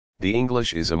The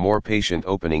English is a more patient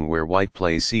opening where white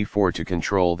plays c4 to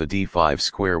control the d5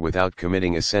 square without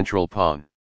committing a central pawn.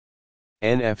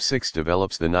 Nf6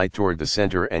 develops the knight toward the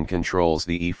center and controls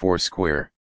the e4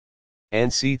 square.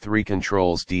 Nc3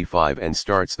 controls d5 and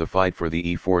starts the fight for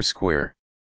the e4 square.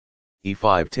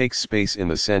 e5 takes space in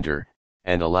the center,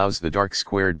 and allows the dark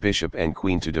squared bishop and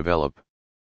queen to develop.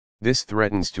 This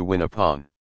threatens to win a pawn.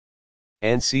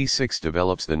 Nc6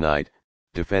 develops the knight,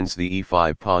 defends the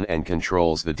e5 pawn and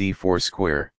controls the d4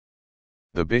 square.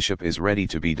 The bishop is ready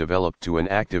to be developed to an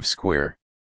active square.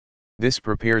 This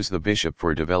prepares the bishop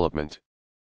for development.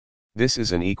 This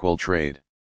is an equal trade.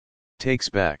 Takes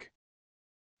back.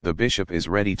 The bishop is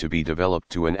ready to be developed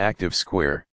to an active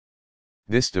square.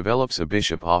 This develops a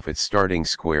bishop off its starting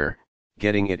square,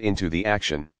 getting it into the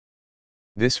action.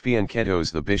 This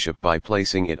fianchettos the bishop by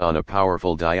placing it on a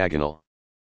powerful diagonal.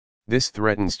 This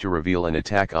threatens to reveal an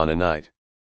attack on a knight.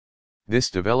 This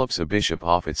develops a bishop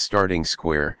off its starting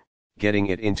square, getting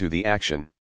it into the action.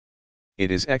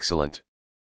 It is excellent.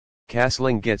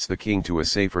 Castling gets the king to a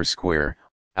safer square,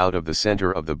 out of the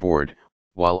center of the board,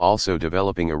 while also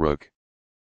developing a rook.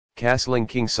 Castling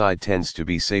kingside tends to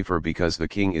be safer because the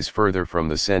king is further from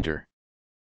the center.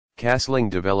 Castling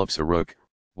develops a rook,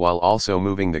 while also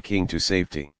moving the king to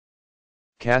safety.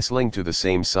 Castling to the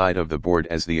same side of the board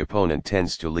as the opponent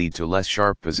tends to lead to less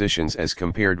sharp positions as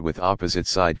compared with opposite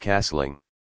side castling.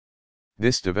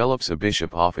 This develops a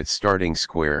bishop off its starting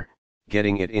square,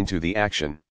 getting it into the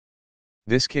action.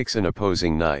 This kicks an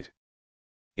opposing knight.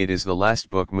 It is the last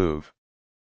book move.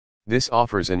 This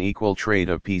offers an equal trade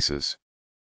of pieces.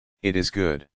 It is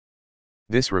good.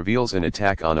 This reveals an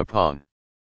attack on a pawn.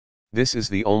 This is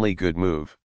the only good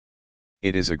move.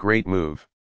 It is a great move.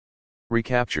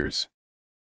 Recaptures.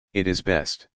 It is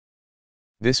best.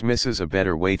 This misses a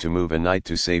better way to move a knight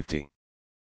to safety.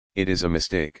 It is a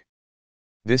mistake.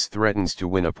 This threatens to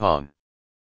win a pawn.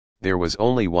 There was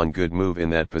only one good move in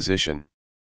that position.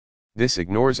 This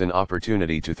ignores an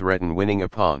opportunity to threaten winning a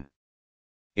pawn.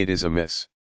 It is a miss.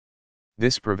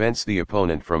 This prevents the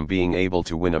opponent from being able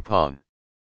to win a pawn.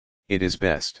 It is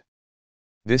best.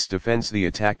 This defends the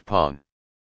attacked pawn.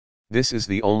 This is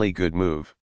the only good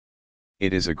move.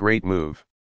 It is a great move.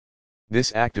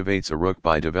 This activates a rook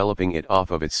by developing it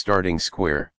off of its starting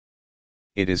square.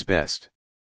 It is best.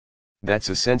 That's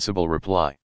a sensible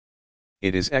reply.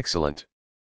 It is excellent.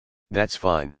 That's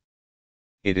fine.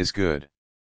 It is good.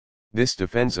 This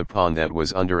defends a pawn that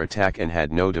was under attack and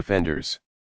had no defenders.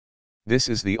 This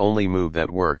is the only move that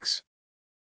works.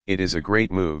 It is a great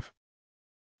move.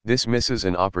 This misses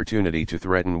an opportunity to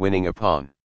threaten winning a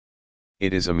pawn.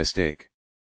 It is a mistake.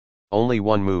 Only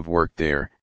one move worked there,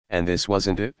 and this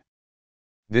wasn't it?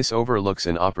 This overlooks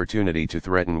an opportunity to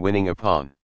threaten winning a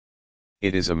pawn.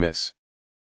 It is a miss.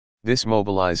 This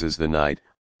mobilizes the knight,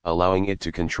 allowing it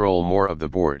to control more of the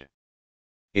board.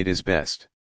 It is best.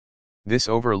 This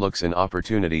overlooks an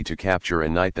opportunity to capture a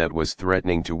knight that was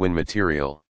threatening to win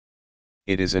material.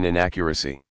 It is an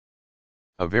inaccuracy.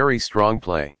 A very strong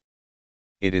play.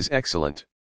 It is excellent.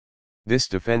 This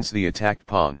defends the attacked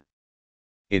pawn.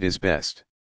 It is best.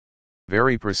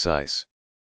 Very precise.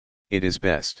 It is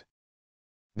best.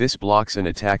 This blocks an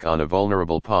attack on a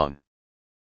vulnerable pawn.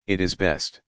 It is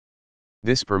best.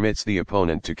 This permits the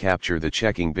opponent to capture the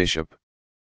checking bishop.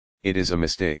 It is a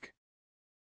mistake.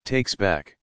 Takes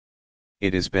back.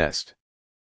 It is best.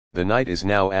 The knight is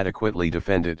now adequately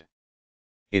defended.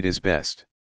 It is best.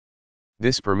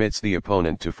 This permits the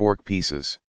opponent to fork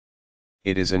pieces.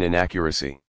 It is an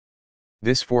inaccuracy.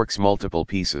 This forks multiple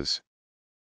pieces.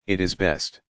 It is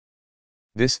best.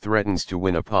 This threatens to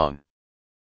win a pawn.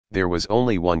 There was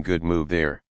only one good move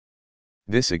there.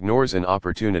 This ignores an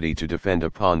opportunity to defend a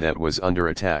pawn that was under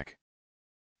attack.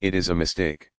 It is a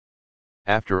mistake.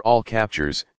 After all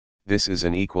captures, this is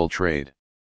an equal trade.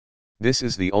 This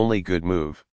is the only good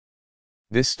move.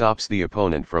 This stops the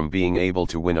opponent from being able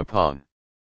to win a pawn.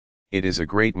 It is a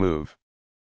great move.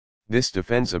 This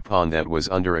defends a pawn that was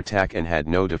under attack and had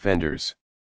no defenders.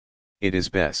 It is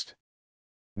best.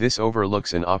 This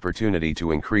overlooks an opportunity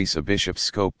to increase a bishop's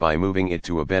scope by moving it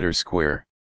to a better square.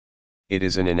 It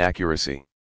is an inaccuracy.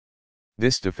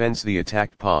 This defends the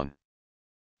attacked pawn.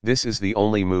 This is the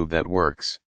only move that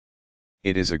works.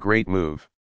 It is a great move.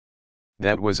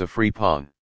 That was a free pawn.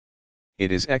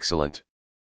 It is excellent.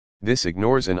 This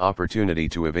ignores an opportunity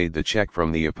to evade the check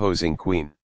from the opposing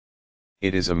queen.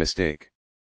 It is a mistake.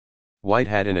 White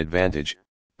had an advantage,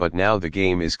 but now the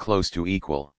game is close to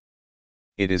equal.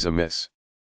 It is a miss.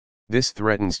 This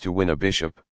threatens to win a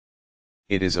bishop.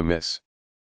 It is a miss.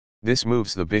 This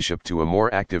moves the bishop to a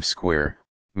more active square,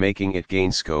 making it gain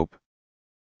scope.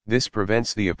 This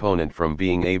prevents the opponent from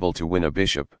being able to win a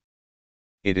bishop.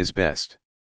 It is best.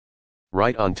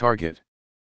 Right on target.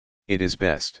 It is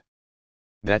best.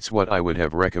 That's what I would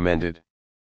have recommended.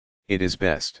 It is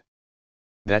best.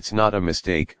 That's not a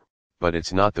mistake, but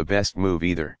it's not the best move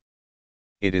either.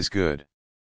 It is good.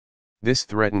 This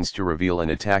threatens to reveal an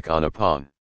attack on a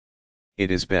pawn.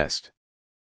 It is best.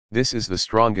 This is the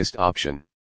strongest option.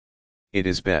 It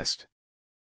is best.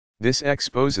 This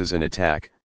exposes an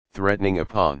attack, threatening a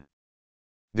pawn.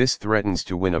 This threatens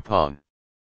to win a pawn.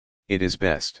 It is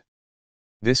best.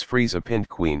 This frees a pinned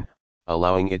queen,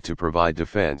 allowing it to provide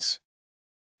defense.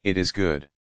 It is good.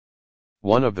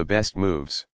 One of the best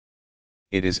moves.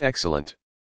 It is excellent.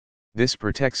 This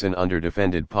protects an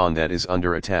underdefended pawn that is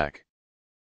under attack.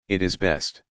 It is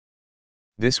best.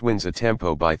 This wins a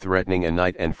tempo by threatening a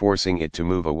knight and forcing it to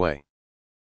move away.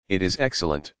 It is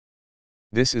excellent.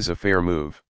 This is a fair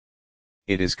move.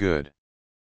 It is good.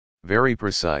 Very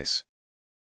precise.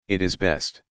 It is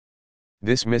best.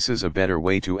 This misses a better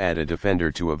way to add a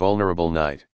defender to a vulnerable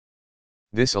knight.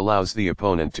 This allows the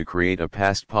opponent to create a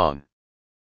passed pawn.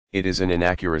 It is an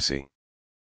inaccuracy.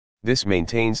 This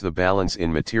maintains the balance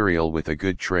in material with a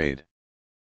good trade.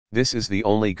 This is the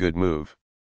only good move.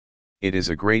 It is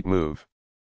a great move.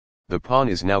 The pawn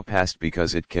is now passed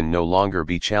because it can no longer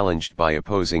be challenged by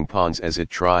opposing pawns as it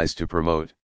tries to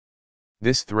promote.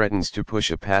 This threatens to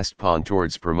push a passed pawn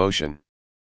towards promotion.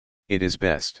 It is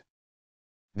best.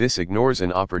 This ignores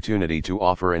an opportunity to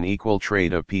offer an equal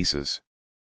trade of pieces.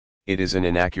 It is an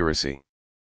inaccuracy.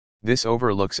 This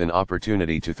overlooks an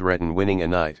opportunity to threaten winning a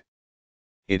knight.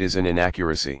 It is an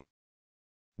inaccuracy.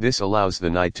 This allows the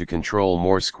knight to control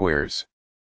more squares.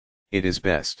 It is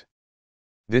best.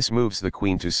 This moves the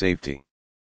queen to safety.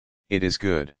 It is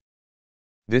good.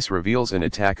 This reveals an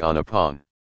attack on a pawn.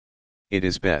 It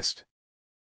is best.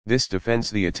 This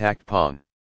defends the attacked pawn.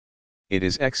 It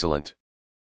is excellent.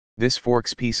 This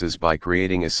forks pieces by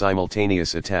creating a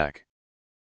simultaneous attack.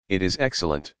 It is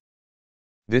excellent.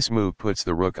 This move puts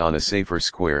the rook on a safer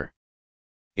square.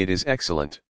 It is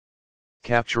excellent.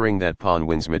 Capturing that pawn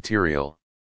wins material.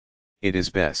 It is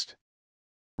best.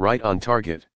 Right on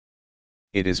target.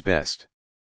 It is best.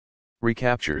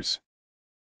 Recaptures.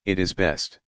 It is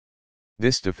best.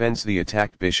 This defends the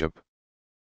attacked bishop.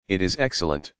 It is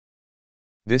excellent.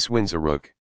 This wins a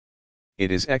rook.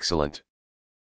 It is excellent.